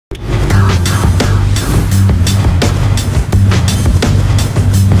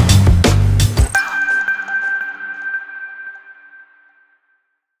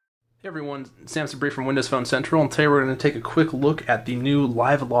Everyone, Sam Sabri from Windows Phone Central, and today we're going to take a quick look at the new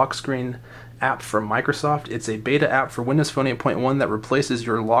Live Lock Screen app from Microsoft. It's a beta app for Windows Phone 8.1 that replaces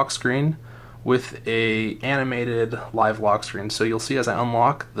your lock screen with a animated live lock screen. So you'll see as I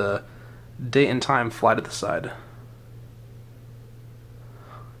unlock, the date and time fly to the side.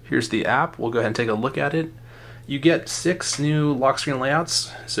 Here's the app. We'll go ahead and take a look at it. You get 6 new lock screen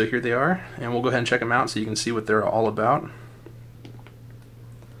layouts, so here they are, and we'll go ahead and check them out so you can see what they're all about.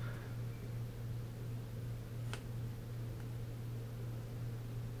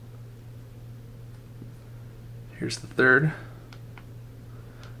 Here's the third.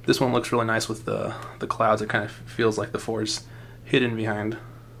 This one looks really nice with the clouds. It kind of feels like the 4's hidden behind.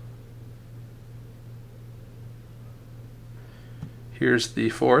 Here's the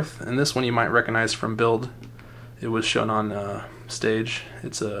 4th, and this one you might recognize from Build. It was shown on stage.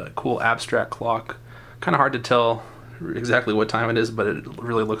 It's a cool abstract clock. Kind of hard to tell exactly what time it is, but it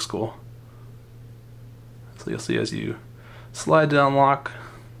really looks cool. So you'll see as you slide to unlock,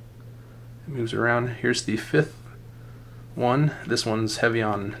 it moves around. Here's the 5th one. This one's heavy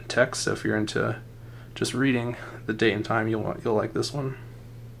on text, so if you're into just reading the date and time, you'll like this one.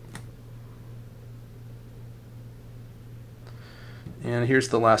 And here's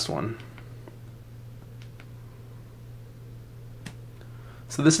the last one.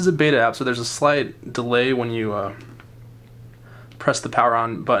 So this is a beta app, so there's a slight delay when you press the power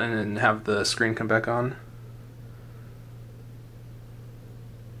on button and have the screen come back on.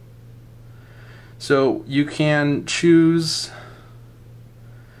 So you can choose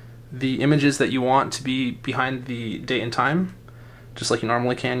the images that you want to be behind the date and time, just like you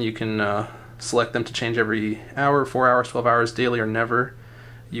normally can. You can select them to change every hour, 4 hours, 12 hours, daily, or never.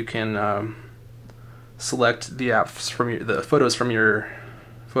 You can select the apps from the photos from your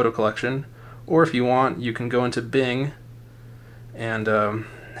photo collection, or if you want, you can go into Bing and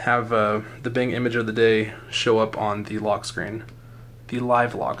have the Bing image of the day show up on the lock screen. The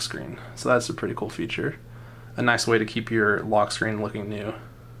live lock screen. So that's a pretty cool feature. A nice way to keep your lock screen looking new.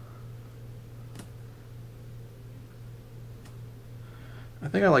 I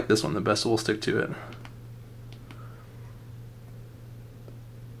think I like this one the best, so we'll stick to it.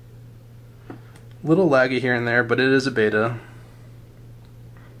 Little laggy here and there, but it is a beta.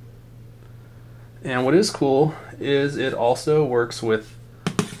 And what is cool is it also works with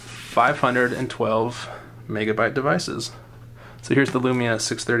 512 megabyte devices. So here's the Lumia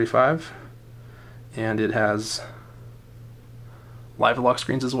 635, and it has live lock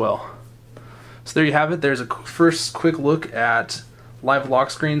screens as well. So there you have it. There's a first quick look at live lock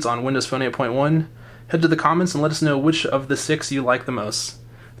screens on Windows Phone 8.1. Head to the comments and let us know which of the 6 you like the most.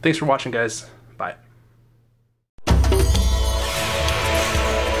 Thanks for watching, guys. Bye.